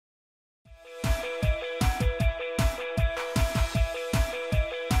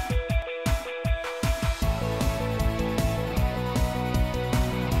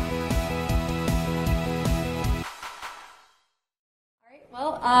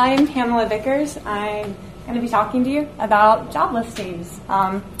I'm Pamela Vickers. I'm going to be talking to you about job listings.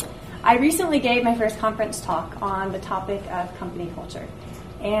 I recently gave my first conference talk on the topic of company culture.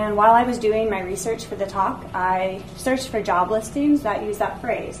 And while I was doing my research for the talk, I searched for job listings that use that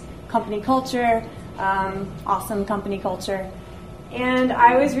phrase, company culture, awesome company culture. And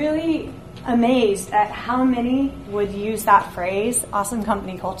I was really amazed at how many would use that phrase, awesome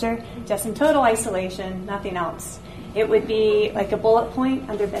company culture, just in total isolation, nothing else. It would be like a bullet point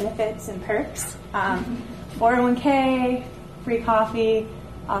under benefits and perks, 401k, free coffee,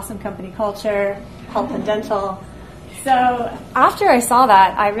 awesome company culture, health and dental. So after I saw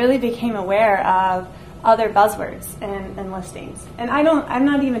that, I really became aware of other buzzwords and listings. And I'm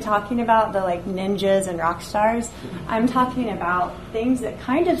not even talking about the like ninjas and rock stars. I'm talking about things that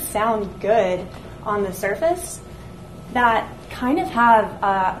kind of sound good on the surface that kind of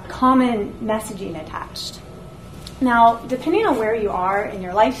have common messaging attached. Now, depending on where you are in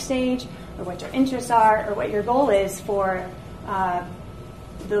your life stage, or what your interests are, or what your goal is for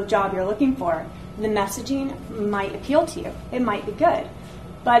the job you're looking for, the messaging might appeal to you. It might be good.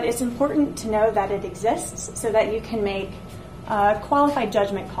 But it's important to know that it exists so that you can make a qualified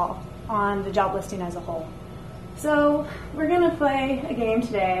judgment call on the job listing as a whole. So we're going to play a game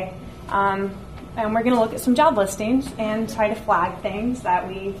today, and we're going to look at some job listings and try to flag things that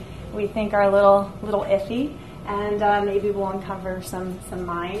we think are a little iffy, and maybe we'll uncover some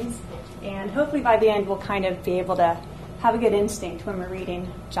mines. And hopefully by the end we'll kind of be able to have a good instinct when we're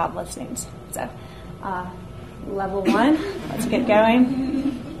reading job listings. So level 1, let's get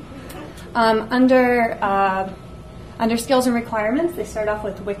going. Under skills and requirements, they start off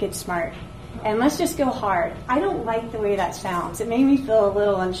with wicked smart. And let's just go hard. I don't like the way that sounds. It made me feel a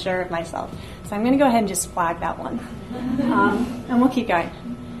little unsure of myself. So I'm going to go ahead and just flag that one. And we'll keep going.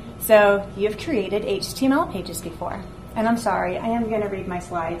 So you've created HTML pages before. And I'm sorry, I am going to read my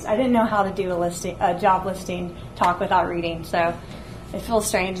slides. I didn't know how to do a job listing talk without reading, so it feels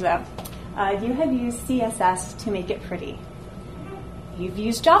strange though. You have used CSS to make it pretty. You've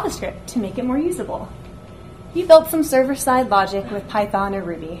used JavaScript to make it more usable. You built some server-side logic with Python or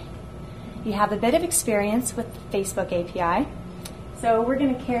Ruby. You have a bit of experience with the Facebook API. So we're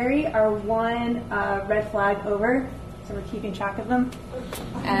going to carry our one red flag over, so we're keeping track of them.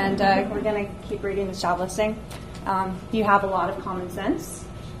 And we're going to keep reading this job listing. You have a lot of common sense.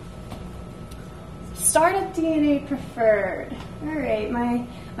 Startup DNA preferred. All right,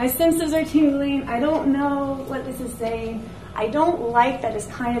 my senses are tingling. I don't know what this is saying. I don't like that it's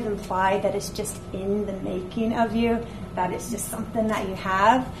kind of implied that it's just in the making of you, that it's just something that you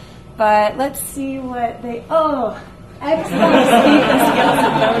have. But let's see what they, excellent skills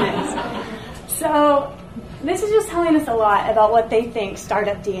and bonus. So this is just telling us a lot about what they think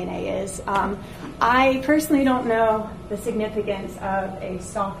startup DNA is. I personally don't know the significance of a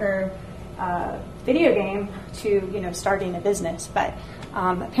soccer video game to starting a business, but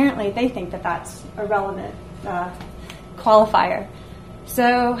apparently they think that that's a relevant qualifier.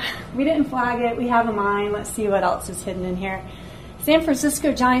 So we didn't flag it. We have a mine. Let's see what else is hidden in here. San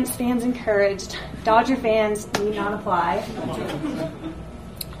Francisco Giants fans encouraged. Dodger fans need not apply.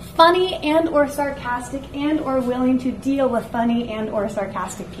 Funny and or sarcastic and or willing to deal with funny and or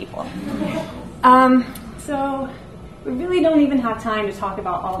sarcastic people. So we really don't even have time to talk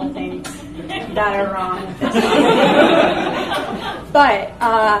about all the things that are wrong with this. But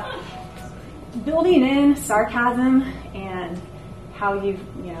building in sarcasm and how you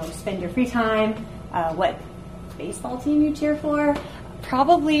spend your free time, what baseball team you cheer for,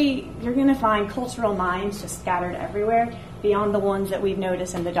 probably you're going to find cultural mines just scattered everywhere beyond the ones that we've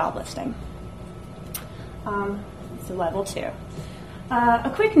noticed in the job listing. So level 2.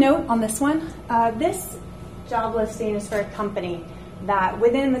 A quick note on this one. This job listing is for a company that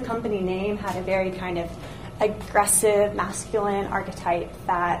within the company name had a very kind of aggressive masculine archetype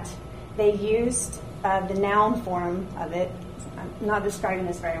that they used the noun form of it. I'm not describing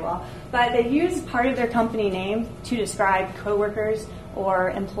this very well, but they used part of their company name to describe coworkers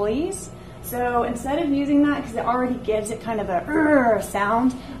or employees. So instead of using that, because it already gives it kind of a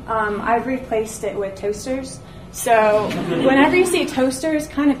sound, I've replaced it with toasters. So whenever you see toasters,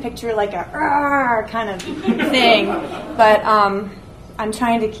 kind of picture like a kind of thing, but I'm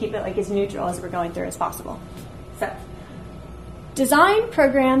trying to keep it like as neutral as we're going through as possible. So design,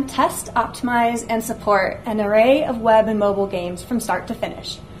 program, test, optimize, and support an array of web and mobile games from start to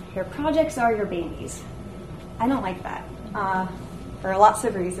finish. Your projects are your babies. I don't like that for lots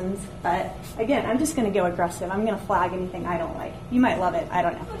of reasons, but again, I'm just going to go aggressive. I'm going to flag anything I don't like. You might love it. I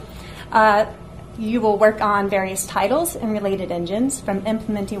don't know. You will work on various titles and related engines, from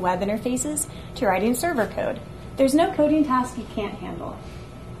implementing web interfaces to writing server code. There's no coding task you can't handle.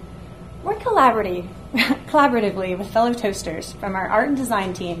 Work collaboratively with fellow toasters from our art and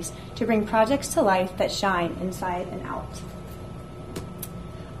design teams to bring projects to life that shine inside and out.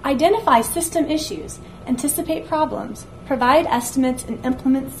 Identify system issues, anticipate problems, provide estimates, and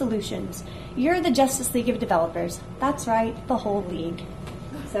implement solutions. You're the Justice League of Developers. That's right, the whole league.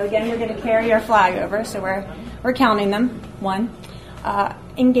 So again, we're going to carry our flag over, so we're counting them. 1.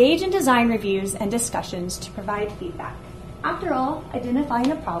 Engage in design reviews and discussions to provide feedback. After all,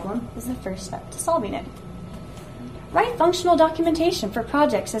 identifying a problem is the first step to solving it. Write functional documentation for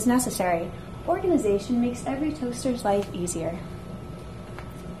projects as necessary. Organization makes every toaster's life easier.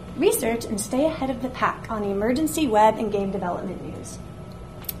 Research and stay ahead of the pack on emergency web and game development news.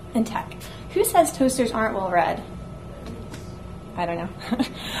 And tech. Who says toasters aren't well read? I don't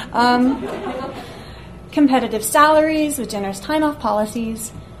know. Competitive salaries with generous time off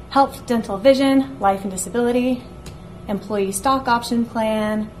policies. Health, dental, vision, life and disability. Employee stock option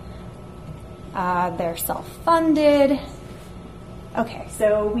plan. They're self-funded. Okay,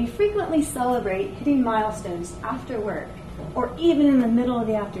 so we frequently celebrate hitting milestones after work or even in the middle of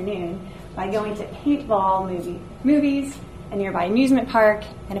the afternoon by going to paintball movies, a nearby amusement park,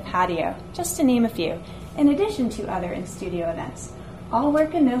 and a patio, just to name a few, in addition to other in-studio events. All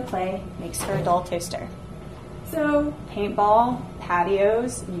work and no play makes for a dull toaster. So, paintball,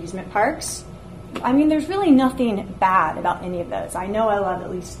 patios, amusement parks. I mean, there's really nothing bad about any of those. I know I love at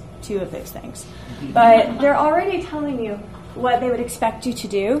least 2 of those things. But they're already telling you what they would expect you to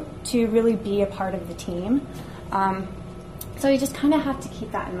do to really be a part of the team. So you just kind of have to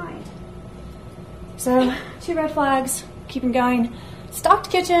keep that in mind. So 2 red flags, keep them going. Stocked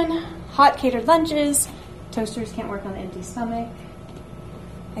kitchen, hot catered lunches, toasters can't work on an empty stomach.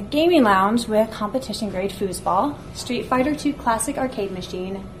 A gaming lounge with competition-grade foosball, Street Fighter II classic arcade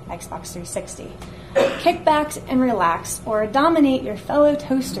machine, Xbox 360. Kickbacks and relax, or dominate your fellow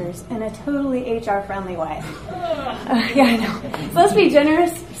toasters in a totally HR-friendly way. Yeah, I know. So let's be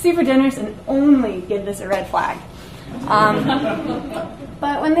generous, super generous, and only give this a red flag.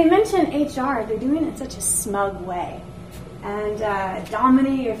 But when they mention HR, they're doing it in such a smug way. And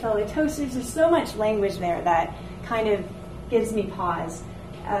dominate your fellow toasters, there's so much language there that kind of gives me pause.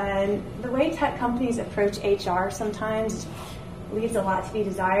 And the way tech companies approach HR sometimes leaves a lot to be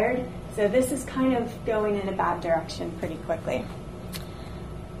desired. So this is kind of going in a bad direction pretty quickly.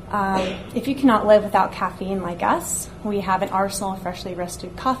 If you cannot live without caffeine like us, we have an arsenal of freshly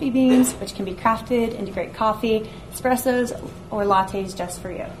roasted coffee beans, which can be crafted into great coffee, espressos, or lattes just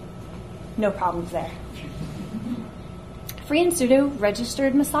for you. No problems there. Free and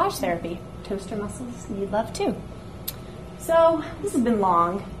pseudo-registered massage therapy. Toaster muscles need love too. So this has been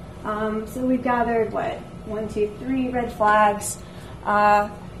long. So we've gathered, 1, 2, 3 red flags.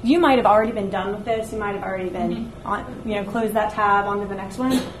 You might have already been done with this. You might have already been closed that tab onto the next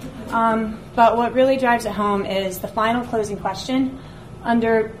one. But what really drives it home is the final closing question.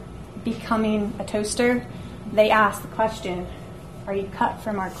 Under becoming a toaster, they ask the question, are you cut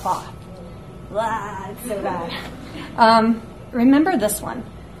from our cloth? Blah, it's so bad. Remember this one,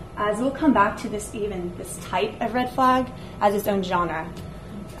 as we'll come back to this type of red flag as its own genre.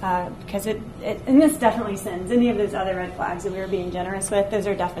 Because and this definitely sins. Any of those other red flags that we were being generous with, those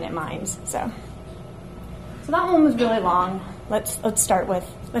are definite mines. So that one was really long. Let's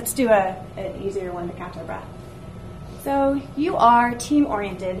do an easier one to catch our breath. So you are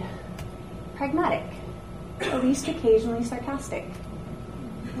team-oriented, pragmatic, at least occasionally sarcastic.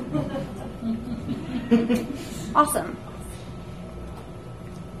 Awesome.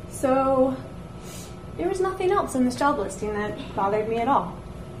 So there was nothing else in this job listing that bothered me at all.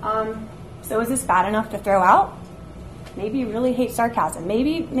 So is this bad enough to throw out? Maybe you really hate sarcasm.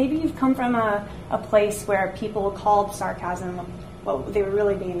 Maybe you've come from a place where people called sarcasm what they were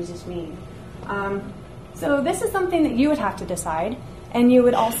really being was just mean. So this is something that you would have to decide, and you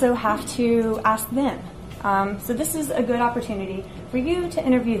would also have to ask them. So this is a good opportunity for you to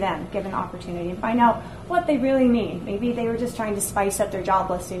interview them, give an opportunity, and find out what they really mean. Maybe they were just trying to spice up their job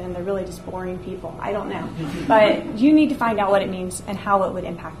listing and they're really just boring people. I don't know. But you need to find out what it means and how it would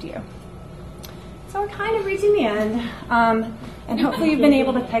impact you. So we're kind of reaching the end. And hopefully you've been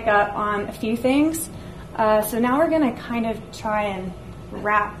able to pick up on a few things. So now we're going to kind of try and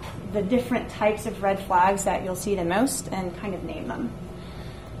wrap the different types of red flags that you'll see the most and kind of name them.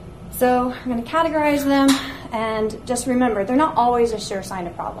 So we're going to categorize them, and just remember, they're not always a sure sign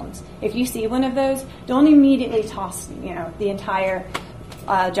of problems. If you see one of those, don't immediately toss the entire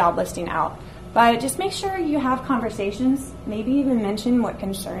job listing out. But just make sure you have conversations, maybe even mention what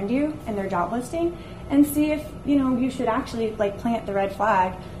concerned you in their job listing, and see if you should actually plant the red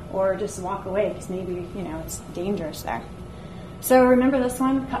flag or just walk away because maybe it's dangerous there. So remember this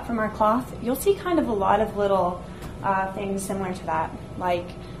one, cut from our cloth? You'll see kind of a lot of little things similar to that, like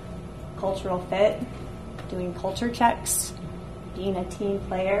cultural fit, doing culture checks, being a team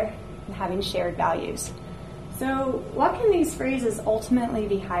player, and having shared values. So what can these phrases ultimately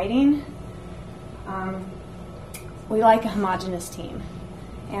be hiding? We like a homogenous team.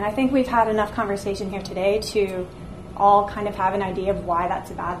 And I think we've had enough conversation here today to all kind of have an idea of why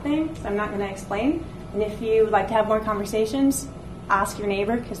that's a bad thing. So I'm not going to explain. And if you would like to have more conversations, ask your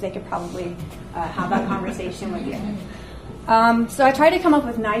neighbor, because they could probably have that conversation with you. So I tried to come up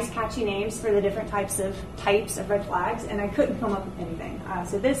with nice, catchy names for the different types of red flags, and I couldn't come up with anything.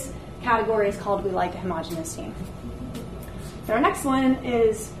 So this category is called We Like a Homogenous Team. So our next one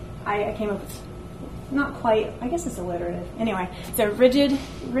is, I came up with, not quite, I guess it's alliterative. Anyway, so rigid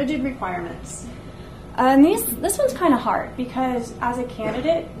requirements. And this one's kind of hard, because as a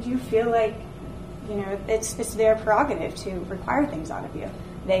candidate, you feel like, it's their prerogative to require things out of you.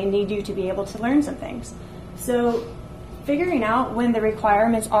 They need you to be able to learn some things. So figuring out when the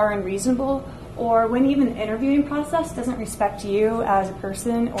requirements are unreasonable, or when even the interviewing process doesn't respect you as a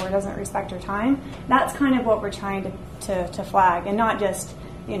person or doesn't respect your time, that's kind of what we're trying to flag, and not just,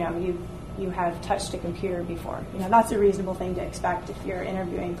 you have touched a computer before. That's a reasonable thing to expect if you're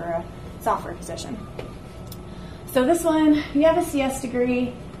interviewing for a software position. So this one, you have a CS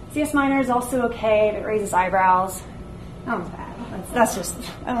degree. CS minor is also okay if it raises eyebrows. That one's bad.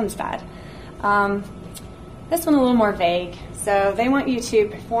 That one's bad. This one a little more vague. So they want you to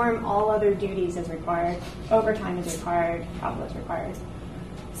perform all other duties as required. Overtime is required. Travel is required.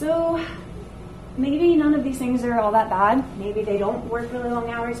 So maybe none of these things are all that bad. Maybe they don't work really long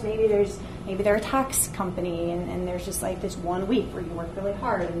hours. Maybe they're a tax company and there's just like this 1 week where you work really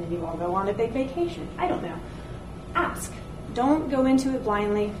hard and then you all go on a big vacation. I don't know. Ask. Don't go into it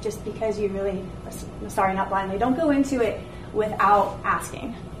blindly just because you really, not blindly, don't go into it without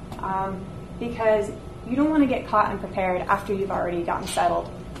asking. Because you don't want to get caught unprepared after you've already gotten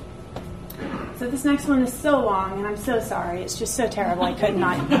settled. So this next one is so long, and I'm so sorry. It's just so terrible. I could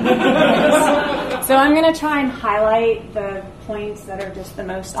not. So I'm going to try and highlight the points that are just the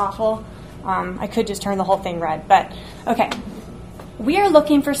most awful. I could just turn the whole thing red, but okay. We are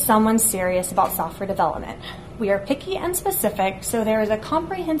looking for someone serious about software development. We are picky and specific, so there is a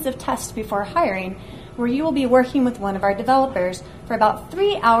comprehensive test before hiring where you will be working with one of our developers for about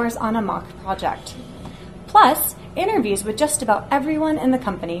 3 hours on a mock project. Plus, interviews with just about everyone in the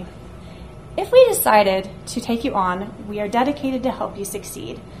company. If we decided to take you on, we are dedicated to help you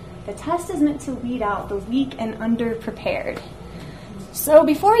succeed. The test is meant to weed out the weak and underprepared. So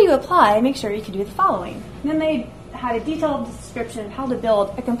before you apply, make sure you can do the following. And then they had a detailed description of how to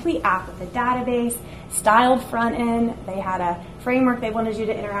build a complete app with a database, styled front end. They had a framework they wanted you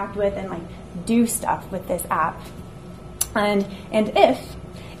to interact with and do stuff with this app. And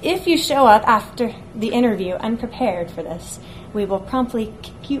if you show up after the interview unprepared for this, we will promptly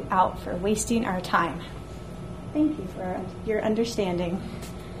kick you out for wasting our time. Thank you for your understanding.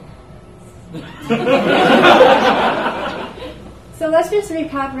 So let's just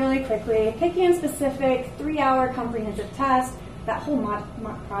recap really quickly. Picky and specific, 3-hour comprehensive test, that whole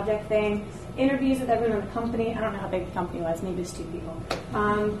mock project thing, interviews with everyone in the company. I don't know how big the company was, maybe it's 2 people.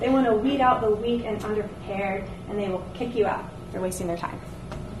 They want to weed out the weak and underprepared, and they will kick you out for wasting their time.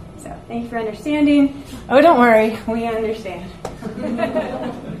 So thank you for understanding. Oh, don't worry, we understand.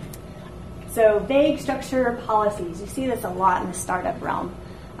 So vague structure policies. You see this a lot in the startup realm.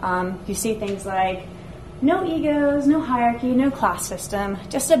 You see things like no egos, no hierarchy, no class system,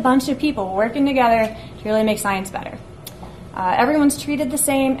 just a bunch of people working together to really make science better. Everyone's treated the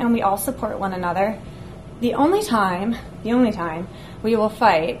same, and we all support one another. The only time we will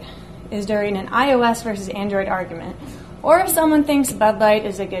fight is during an iOS versus Android argument, or if someone thinks Bud Light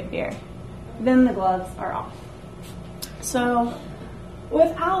is a good beer. Then the gloves are off. So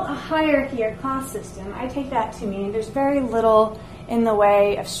without a hierarchy or class system, I take that to mean there's very little in the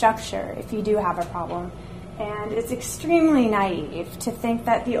way of structure if you do have a problem. And it's extremely naive to think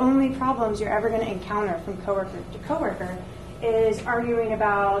that the only problems you're ever going to encounter from coworker to coworker is arguing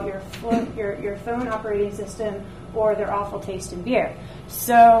about your phone operating system or their awful taste in beer.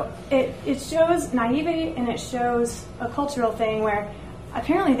 So it shows naivety, and it shows a cultural thing where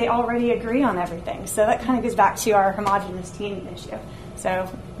apparently they already agree on everything. So that kind of goes back to our homogenous team issue. So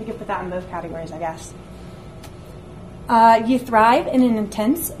we could put that in both categories, I guess. You thrive in an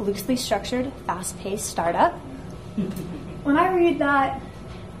intense, loosely structured, fast-paced startup. When I read that,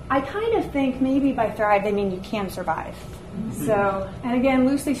 I kind of think maybe by thrive they mean you can survive. So, and again,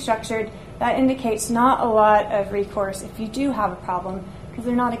 loosely structured, that indicates not a lot of recourse if you do have a problem, because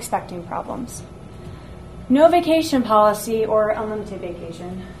they're not expecting problems. No vacation policy or unlimited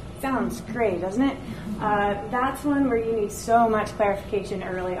vacation. Sounds great, doesn't it? That's one where you need so much clarification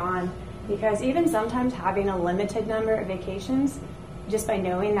early on, because even sometimes having a limited number of vacations, just by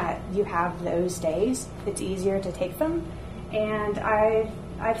knowing that you have those days, it's easier to take them. And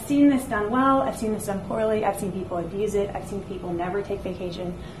I've seen this done well, I've seen this done poorly, I've seen people abuse it, I've seen people never take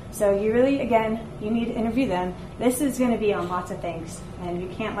vacation. So you really, again, you need to interview them. This is going to be on lots of things, and you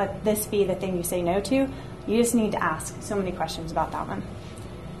can't let this be the thing you say no to. You just need to ask so many questions about that one.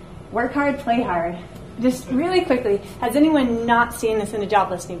 Work hard, play hard. Just really quickly, has anyone not seen this in a job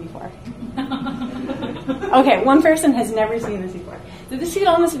listing before? Okay, one person has never seen this before. So this should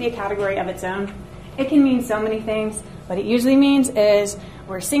almost be a category of its own. It can mean so many things. What it usually means is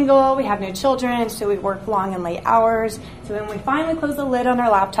we're single, we have no children, so we work long and late hours. So when we finally close the lid on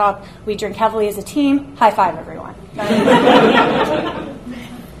our laptop, we drink heavily as a team. High five, everyone.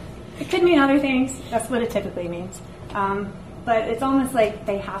 It could mean other things. That's what it typically means. But it's almost like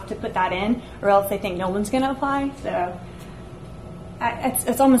they have to put that in, or else they think no one's going to apply. So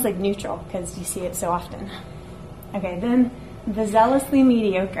it's almost like neutral, because you see it so often. Okay, then the zealously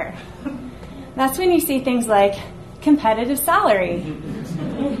mediocre. That's when you see things like competitive salary,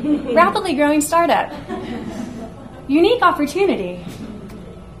 rapidly growing startup, unique opportunity,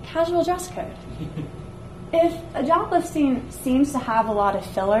 casual dress code. If a job listing seems to have a lot of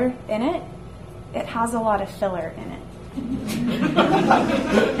filler in it, it has a lot of filler in it.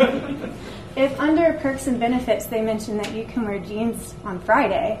 If under perks and benefits they mention that you can wear jeans on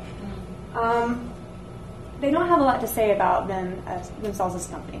Friday, they don't have a lot to say about themselves as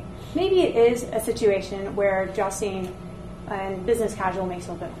a company. Maybe it is a situation where dressing and business casual makes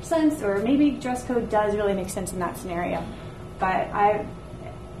a little bit more sense, or maybe dress code does really make sense in that scenario. But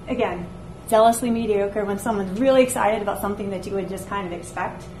again, zealously mediocre, when someone's really excited about something that you would just kind of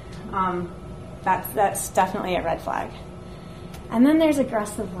expect, that's definitely a red flag. And then there's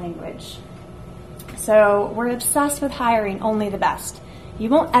aggressive language. So we're obsessed with hiring only the best. You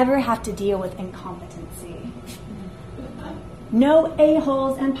won't ever have to deal with incompetency. No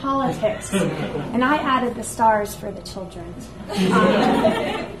a-holes in politics. And I added the stars for the children.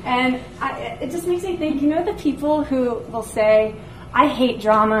 It just makes me think, the people who will say, I hate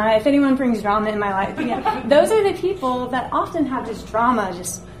drama, if anyone brings drama in my life, those are the people that often have just drama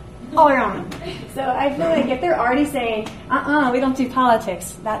just all around them. So I feel like if they're already saying, we don't do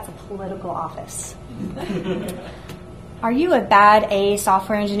politics, that's a political office. Are you a bad A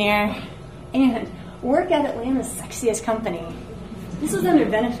software engineer? And work at Atlanta's sexiest company. This was under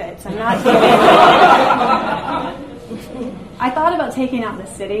benefits, I'm not kidding. I thought about taking out the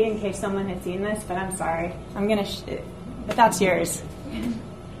city in case someone had seen this, but I'm sorry. I'm going to, if that's yours,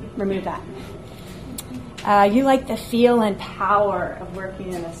 remove that. You like the feel and power of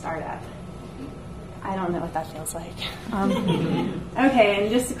working in a startup. I don't know what that feels like. Okay, and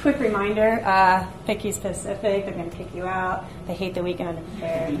just a quick reminder, Picky's Pacific, they're going to kick you out. They hate the weekend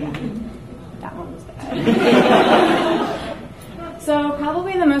underprepared. Yeah, that one was bad. So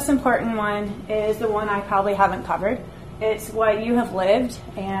probably the most important one is the one I probably haven't covered. It's what you have lived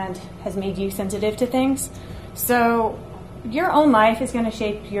and has made you sensitive to things. So your own life is going to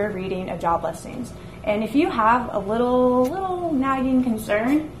shape your reading of job listings. And if you have a little nagging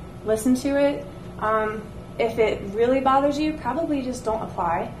concern, listen to it. If it really bothers you, probably just don't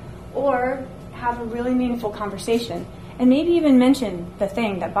apply, or have a really meaningful conversation. And maybe even mention the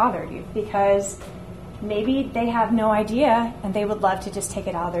thing that bothered you, because maybe they have no idea and they would love to just take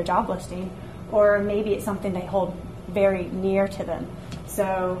it out of their job listing, or maybe it's something they hold very near to them.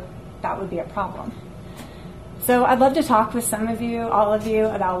 So that would be a problem. So I'd love to talk with some of you, all of you,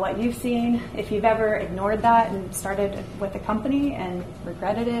 about what you've seen, if you've ever ignored that and started with a company and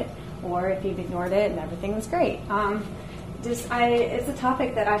regretted it, or if you've ignored it and everything was great. It's a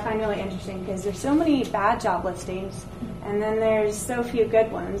topic that I find really interesting because there's so many bad job listings, and then there's so few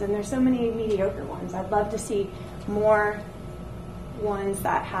good ones, and there's so many mediocre ones. I'd love to see more ones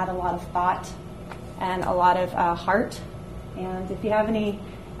that had a lot of thought and a lot of heart. And if you have any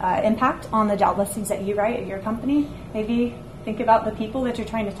impact on the job listings that you write at your company, maybe think about the people that you're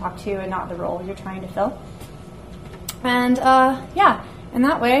trying to talk to and not the role you're trying to fill. And and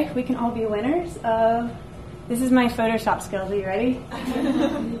that way we can all be winners of, this is my Photoshop skills, are you ready?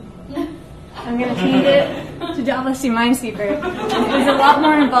 I'm going to change it to job listing Minesweeper. There's a lot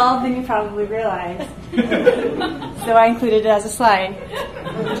more involved than you probably realize. So I included it as a slide.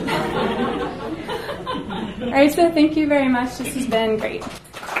 All right, so thank you very much. This has been great.